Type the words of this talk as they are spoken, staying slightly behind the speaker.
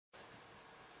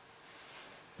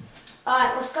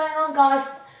Alright, what's going on, guys?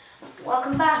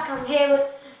 Welcome back. I'm here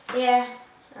with,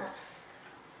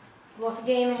 Wolf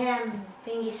Gamer here. I'm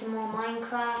thinking some more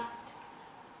Minecraft,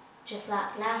 just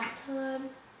like last time.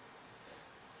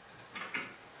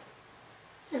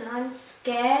 And I'm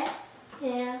scared,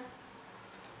 yeah.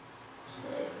 So,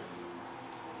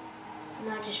 I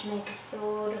might just make a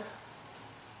sword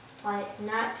while it's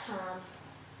night time.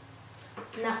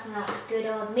 Nothing like a good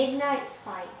old midnight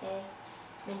fight there.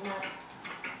 Midnight.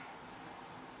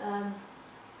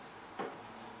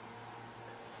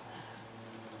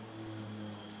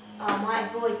 I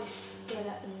might avoid the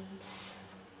skeletons.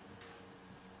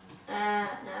 No,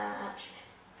 actually.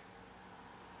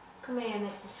 Come here,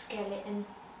 Mr. Skeleton.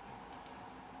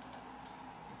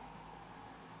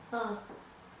 Oh.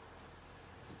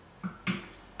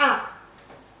 Ow!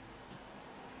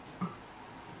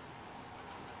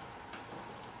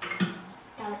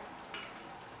 Damn it.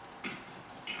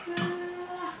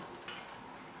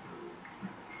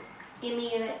 Give me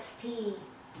your XP.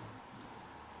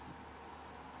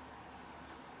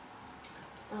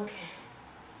 Okay.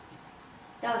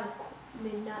 That was a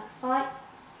midnight fight.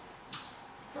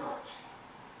 Right.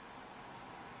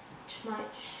 Just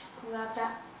might just grab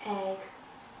that egg.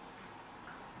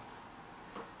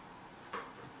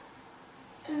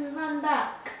 And run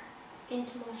back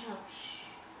into my house.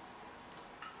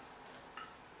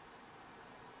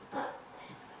 Oh,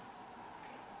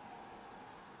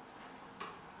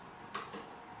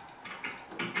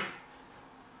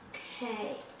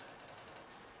 okay.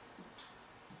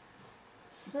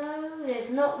 So there's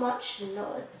not much the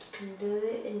Lord can do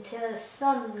until the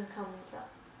sun comes up.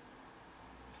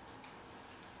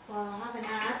 Well, I have an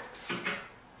axe.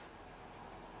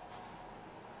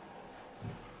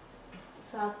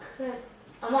 So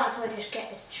I might as well just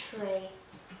get this tree.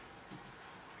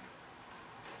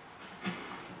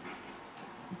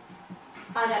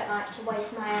 I don't like to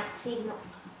waste my axe even up.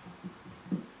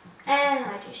 And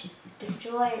I just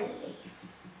destroy a leaf.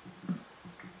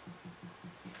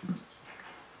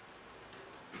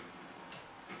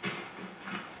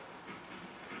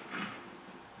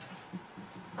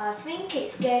 I think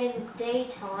it's getting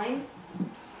daytime.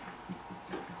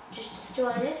 Just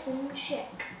destroy this and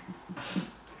check.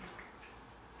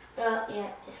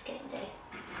 Yeah, it's getting day.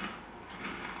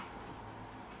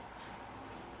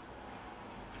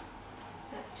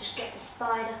 Let's just get the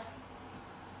spider.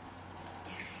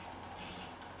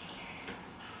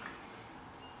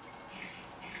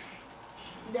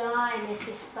 Die,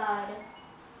 Mrs. Spider.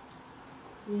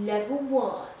 Level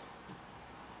 1.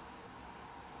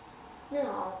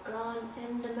 No, gone,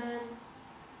 Enderman.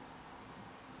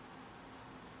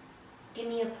 Give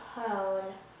me a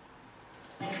pearl.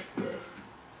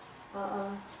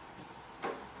 Uh-oh.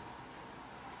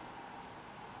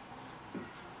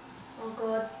 Oh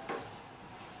god.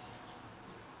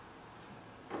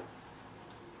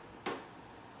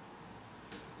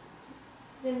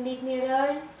 Then leave me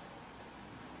alone.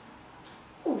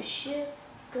 Oh,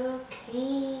 sugar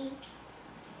cane.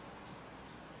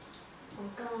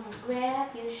 I'm gonna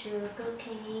grab your sugar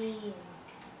cane.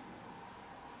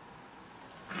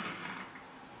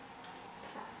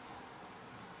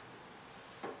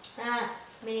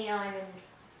 Mini iron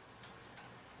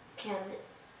cabinet.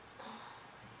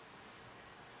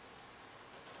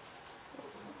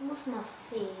 What's my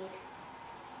seed?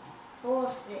 4,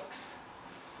 6,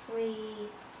 3,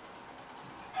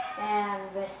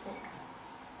 and resting.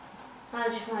 I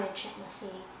just want to check my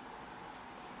seed.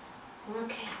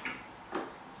 Okay.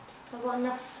 I've got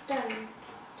enough stone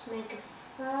to make a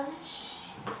furnace.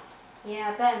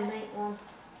 Yeah, I better make one.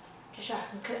 Just so I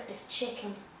can cook this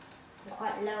chicken. I'm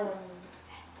quite low on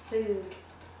food.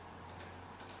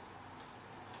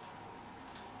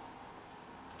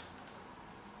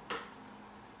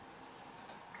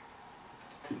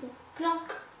 Plonk.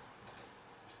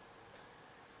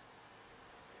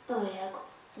 Oh yeah, I got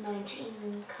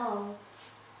 19 coal.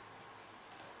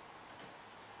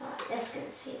 Alright, let's go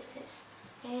and see if there's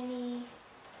any.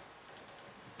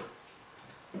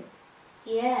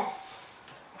 Yes.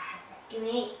 Give me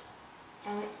 8.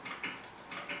 Damn it.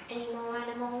 Any more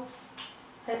animals?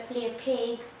 Hopefully a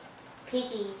pig.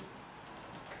 Piggy.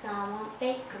 Because I want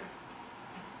bacon.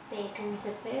 Bacons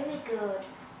are very good.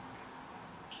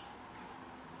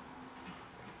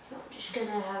 So I'm just going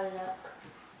to have a look.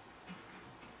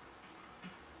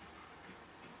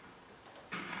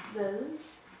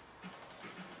 Rose.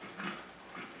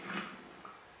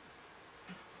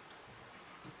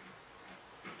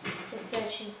 Just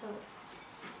searching for roses.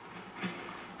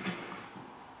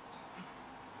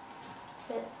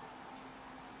 So,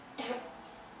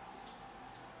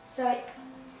 sorry.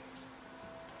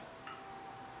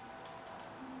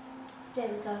 There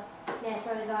we go. Yeah,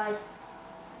 sorry guys.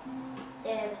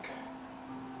 There we go.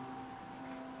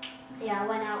 Yeah, I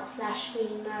went out of flash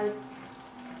screen mode.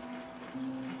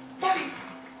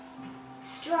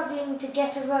 Struggling to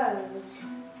get a rose.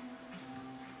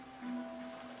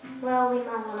 Well, we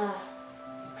might want to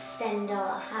extend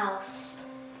our house.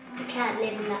 We can't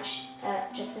live in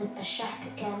that just in a shack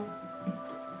again.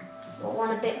 We'll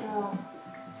want a bit more,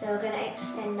 so we're going to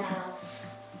extend the house.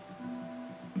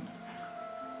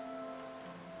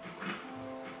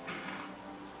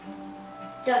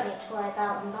 Don't need to worry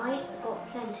about light, I've got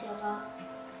plenty of that.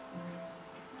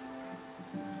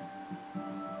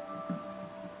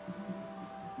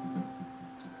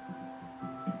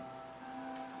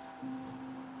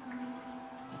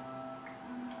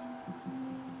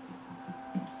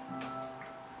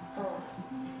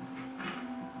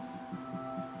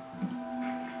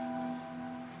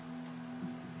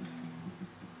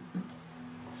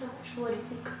 How much wood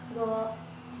have we got?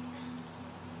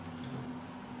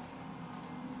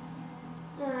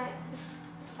 Alright,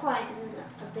 it's quite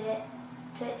a bit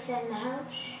to extend the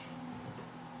house.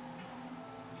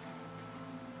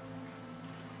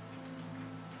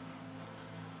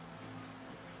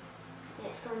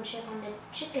 Let's go and check on the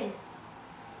chicken.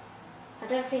 I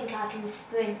don't think I can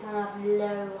sprint when I have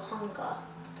low hunger.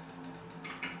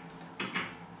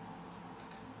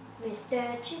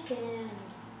 Mr. Chicken.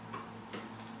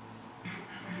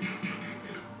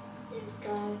 There we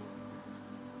go.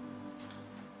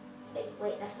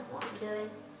 Wait, that's not what I'm doing.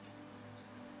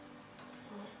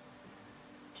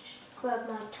 Just grab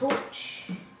my torch.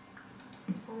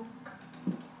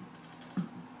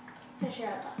 Actually, I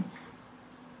like that.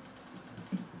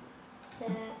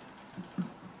 There.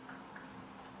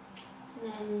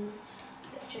 And then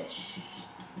let's just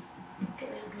get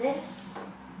rid of this.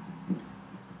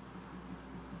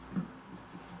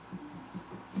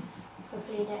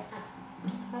 Hopefully that have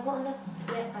I got enough?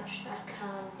 Yeah, actually I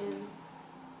can do.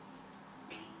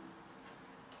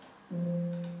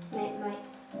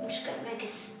 I'm just going to make a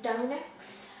stone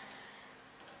axe.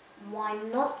 Why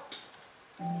not?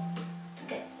 To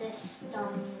get this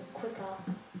done quicker.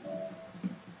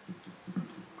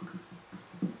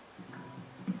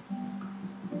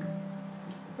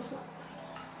 That's not great.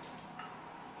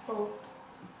 Full.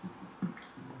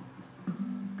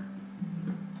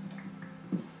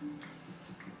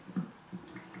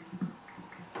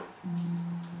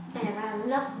 And if I have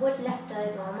enough wood left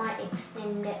over, I might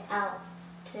extend it out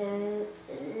to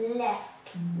left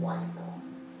one more.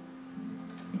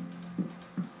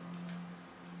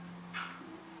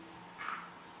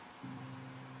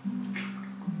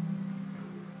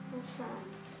 What's that?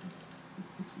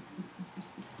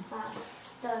 That's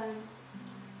stone.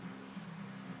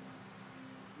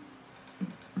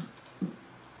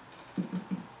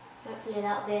 Hopefully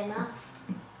that'll be enough.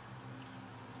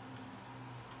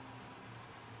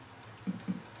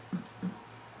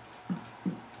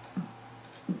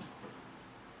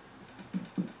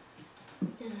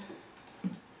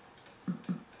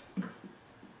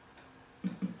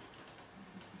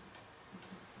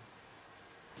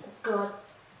 Good.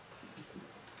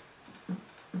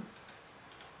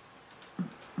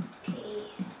 Okay.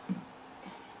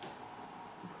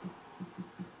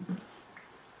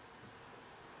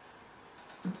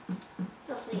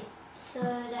 Lovely. So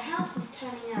the house is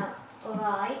turning out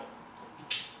alright.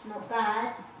 Not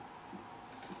bad.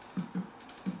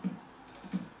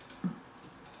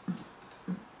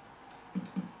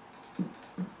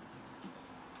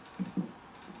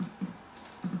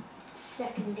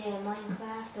 Second day of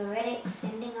Minecraft, already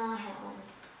extending our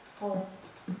home.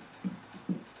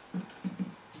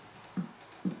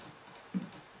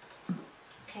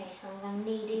 Okay, so I'm going to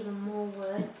need even more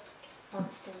wood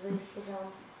once the roof is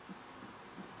on.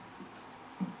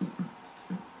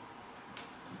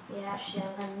 Yeah, actually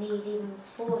I'm going to need even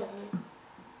before the roof.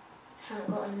 Haven't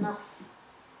got enough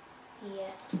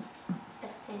yet to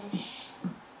finish.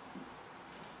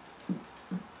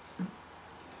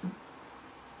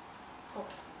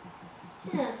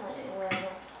 Yeah, that's not doing well.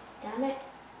 Damn it.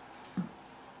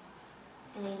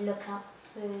 I need to look out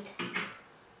for food.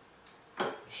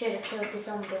 Should have killed the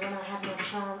zombie when I had no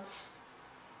chance.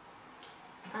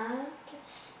 And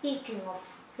speaking of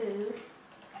food,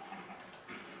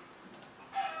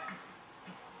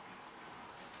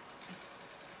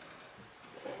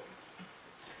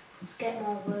 let's get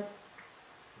more wood.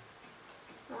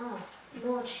 Ah,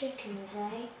 more chickens,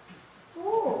 eh?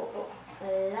 Ooh, a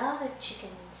lot of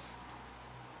chickens.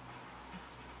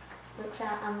 Looks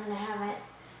like I'm going to have it.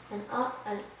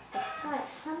 Looks like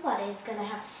somebody's going to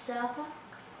have supper.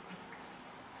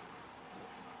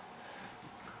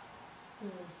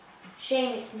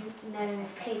 Shame it's no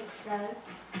pigs though.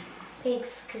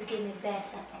 Pigs could give me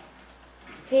better.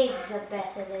 Pigs are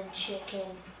better than chicken.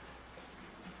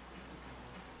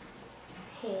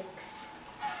 Pigs.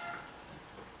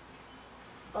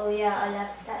 Oh yeah, I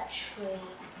left that tree,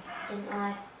 didn't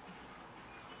I?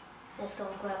 Let's go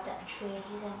and grab that tree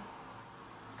then.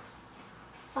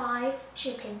 5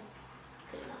 chicken.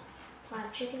 Good enough.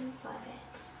 5 chicken, 5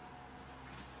 eggs.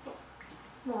 Oh,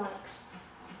 more eggs.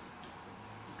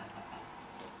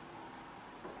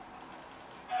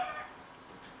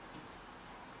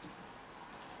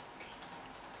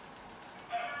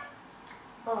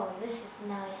 Oh, this is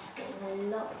nice, getting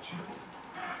a lot of chicken.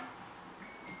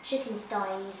 Chickens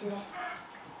die easily.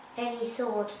 Any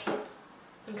sword kill,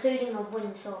 including a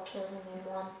wooden sword, kills them in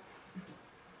 1.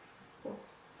 Oh.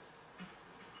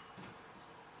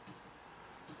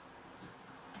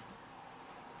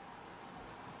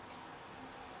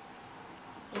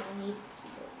 Yeah, I need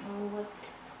more wood.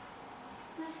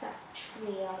 Where's that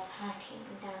tree I was hacking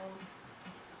down?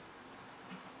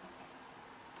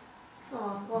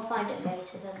 Oh, we'll find it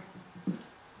later then.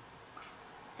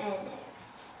 And there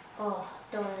it is. Oh,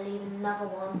 don't want to leave another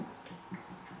one.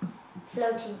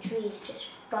 Floating trees just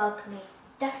bug me.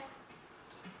 There.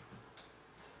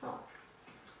 Oh.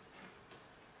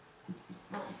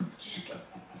 Right, let's just get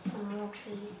some more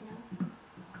trees now.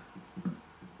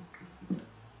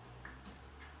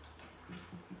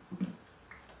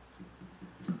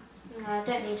 I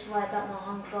don't need to worry about my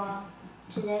hunger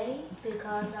today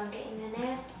because I'm getting an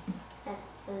air at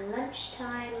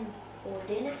lunchtime or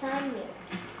dinner time meal.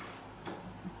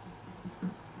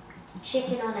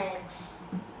 Chicken on eggs.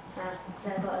 Because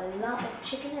I've got a lot of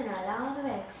chicken and a lot of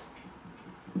eggs.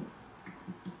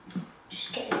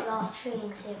 Just get this last tree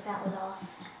and see if that will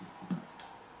last.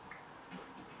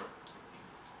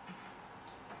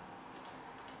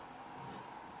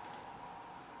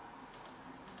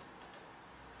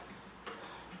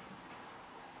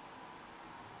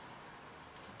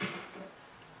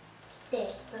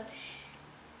 Dead bush.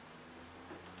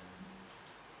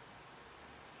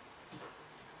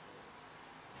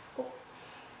 Oh,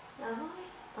 am I?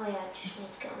 Oh yeah, I just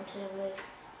need to get onto the roof.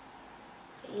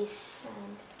 East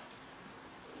sand.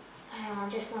 Hang on, I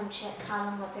just want to check how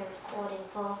long I've been recording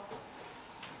for.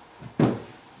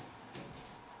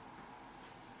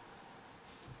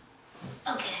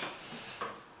 Okay,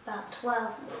 about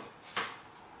 12 minutes.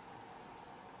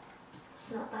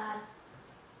 It's not bad.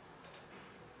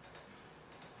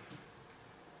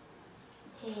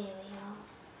 Here we are.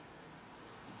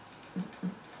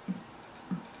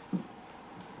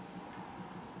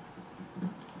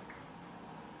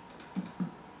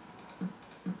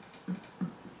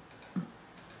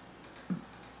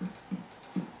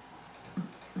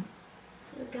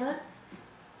 Here we go.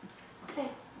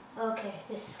 Okay,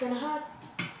 this is gonna hurt.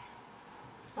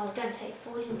 I was gonna take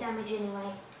 14 damage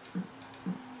anyway.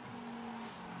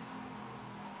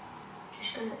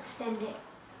 Just gonna extend it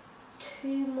 2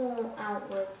 more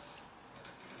outwards.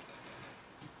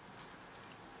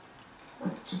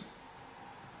 Right.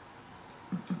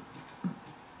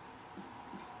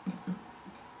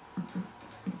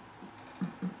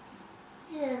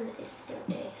 And it's still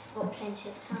there. Got plenty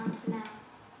of time for now.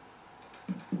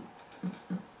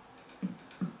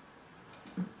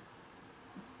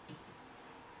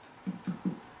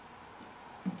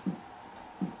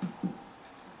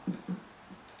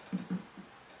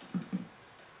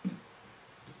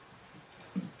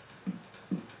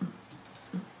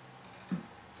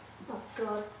 Oh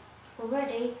god,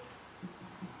 already?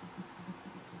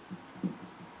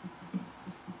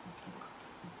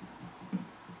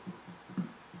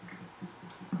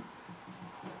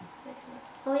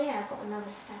 Oh yeah, I've got another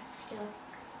stack still.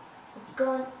 I'm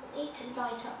going to need to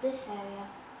light up this area.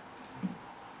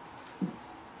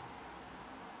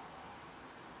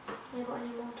 Have I got any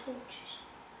more torches?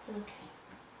 Okay.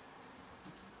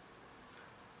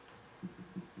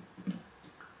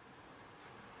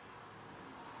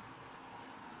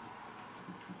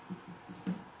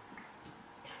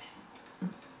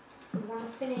 I want to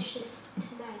finish this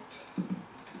tonight.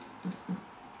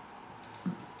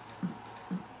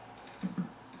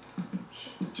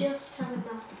 Should just have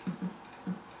enough.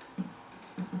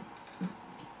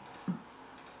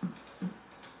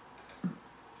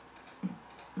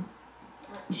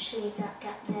 Just leave that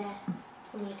gap there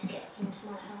for me to get into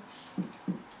my house.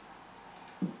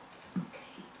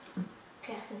 Okay.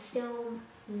 Okay, I can still,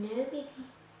 no biggie,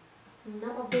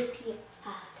 not a biggie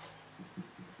add.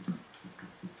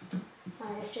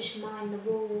 Right, let's just mine the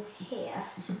wall here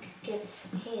to give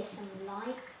here some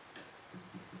light.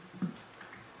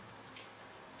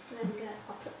 There we go.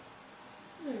 I'll put,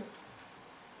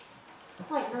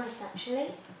 quite nice actually.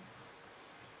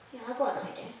 Yeah, I got an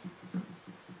idea.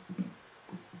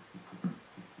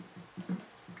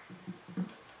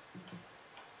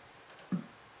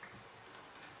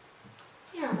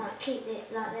 Yeah, I might keep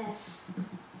it like this.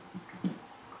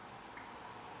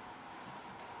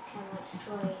 Okay, I might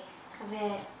destroy. Have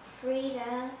it 3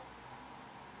 there.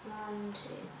 1, 2,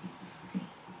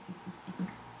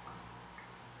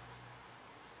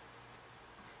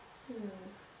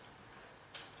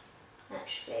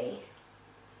 3.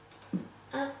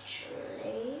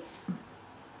 Actually,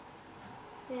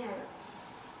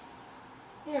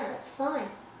 yeah, that's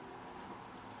fine.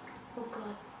 Oh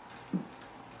god,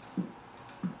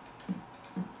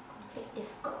 completely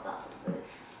forgot about the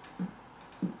roof.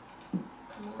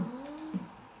 Come on,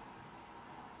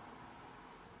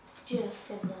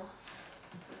 just enough.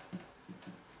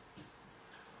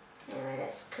 Anyway,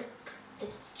 let's cook the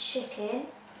chicken.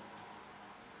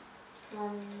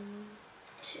 1,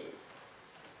 2.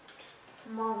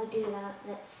 And while we do that,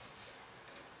 let's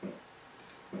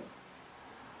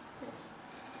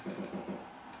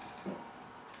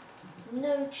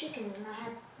no chickens, and I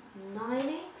had 9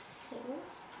 eggs. It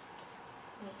was.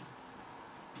 Wait.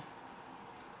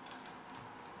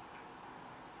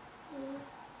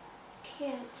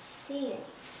 Can't see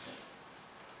anything.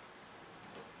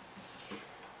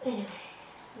 Anyway,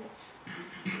 let's.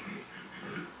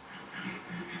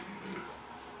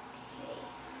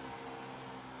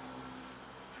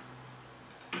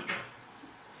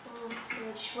 So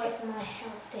just wait for my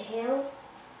health to heal,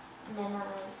 and then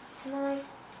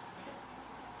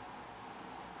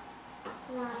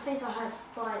well, I think I have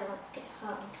spider won't get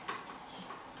hurt.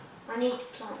 I need to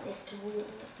plant this to water.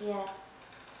 Yeah.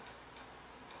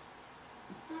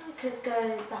 I could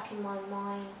go back in my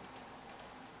mine.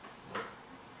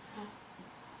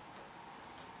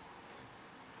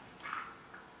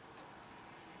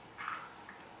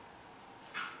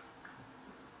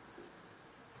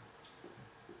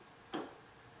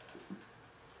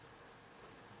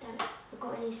 I've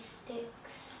got any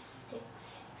sticks.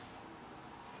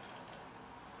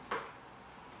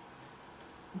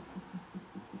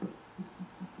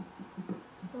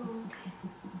 Oh, okay.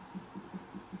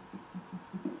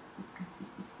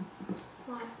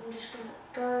 Right, I'm just gonna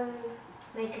go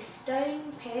make a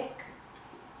stone pick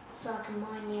so I can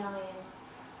mine the iron.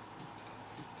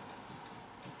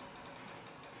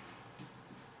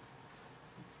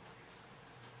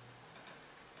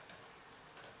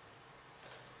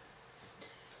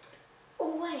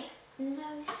 Oh wait,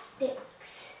 no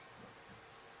sticks.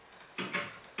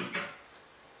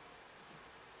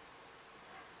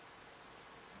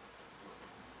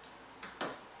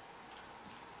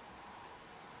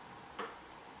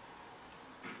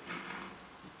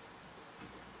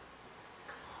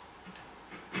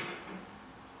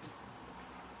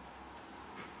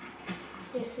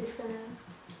 This is gonna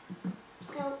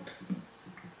help.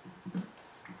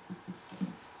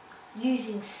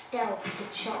 Using stealth to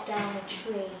chop down a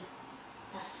tree.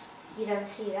 You don't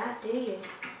see that, do you?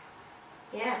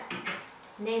 Yeah.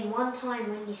 Name one time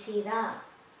when you see that.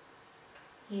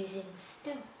 Using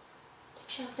stealth to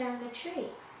chop down a tree.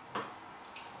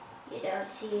 You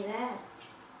don't see that.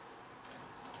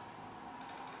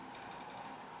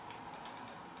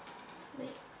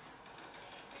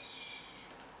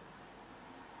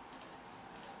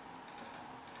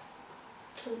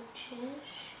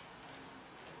 Torches.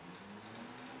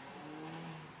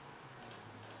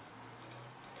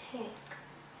 Pick.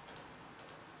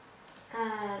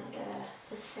 And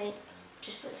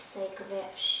just for the sake of it,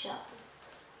 shovel.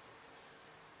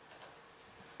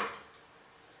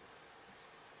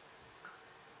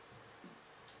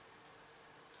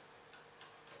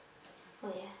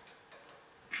 Oh yeah.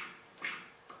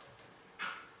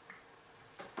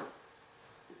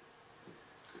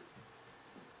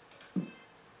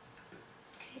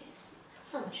 Okay,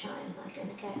 how much iron am I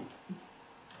gonna get?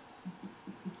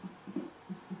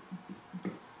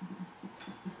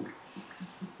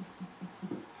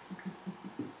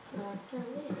 That's a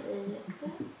little bit.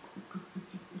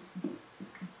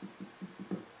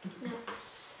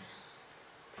 That's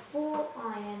 4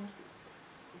 iron.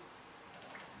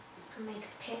 I can make a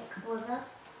pick with that.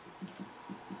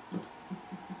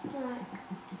 Right.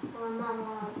 Well,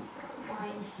 Mama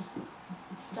mine.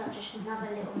 Start just another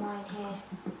little mine here.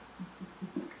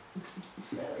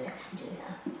 So let's do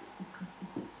that.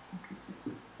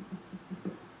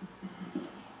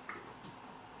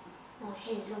 Oh,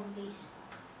 here's zombies.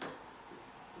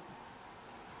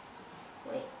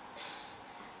 Wait.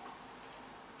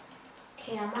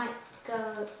 Okay, I might go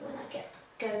when I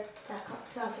go back up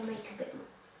so I can make a bit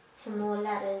some more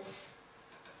ladders.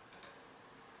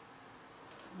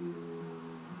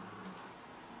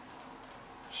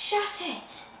 Shut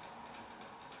it!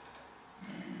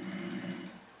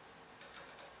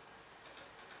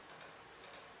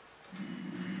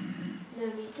 No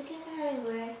need to get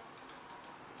angry.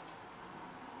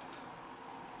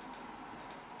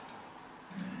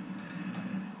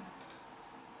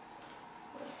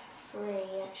 We're free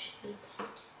actually.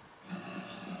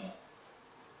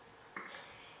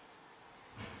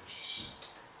 Just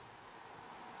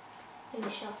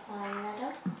finish off my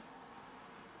ladder.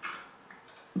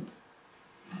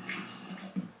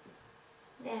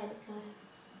 There we go.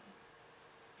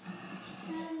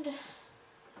 And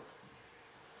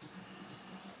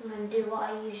I'm going to do what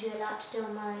I usually like to do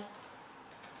on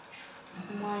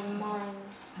my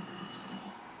mines.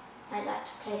 I like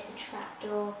to place a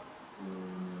trapdoor.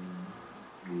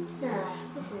 Ah,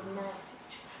 this is a nice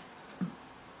trap.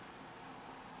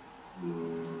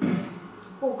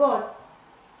 Oh god.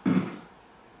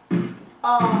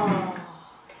 Oh,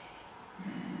 okay.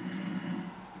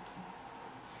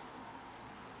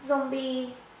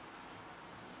 Zombie.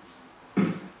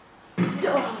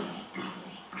 Oh,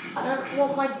 I don't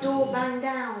want my door banged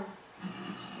down.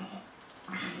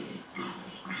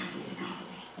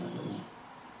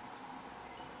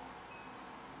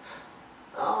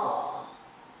 Oh,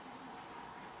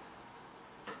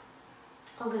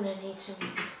 I'm gonna need to.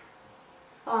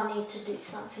 I need to do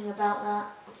something about that.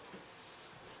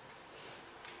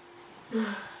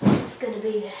 It's gonna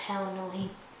be how annoying.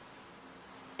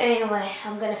 Anyway,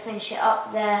 I'm gonna finish it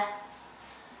up there.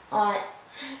 Alright,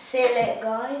 see you later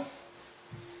guys.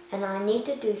 And I need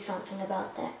to do something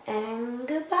about that. And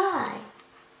goodbye.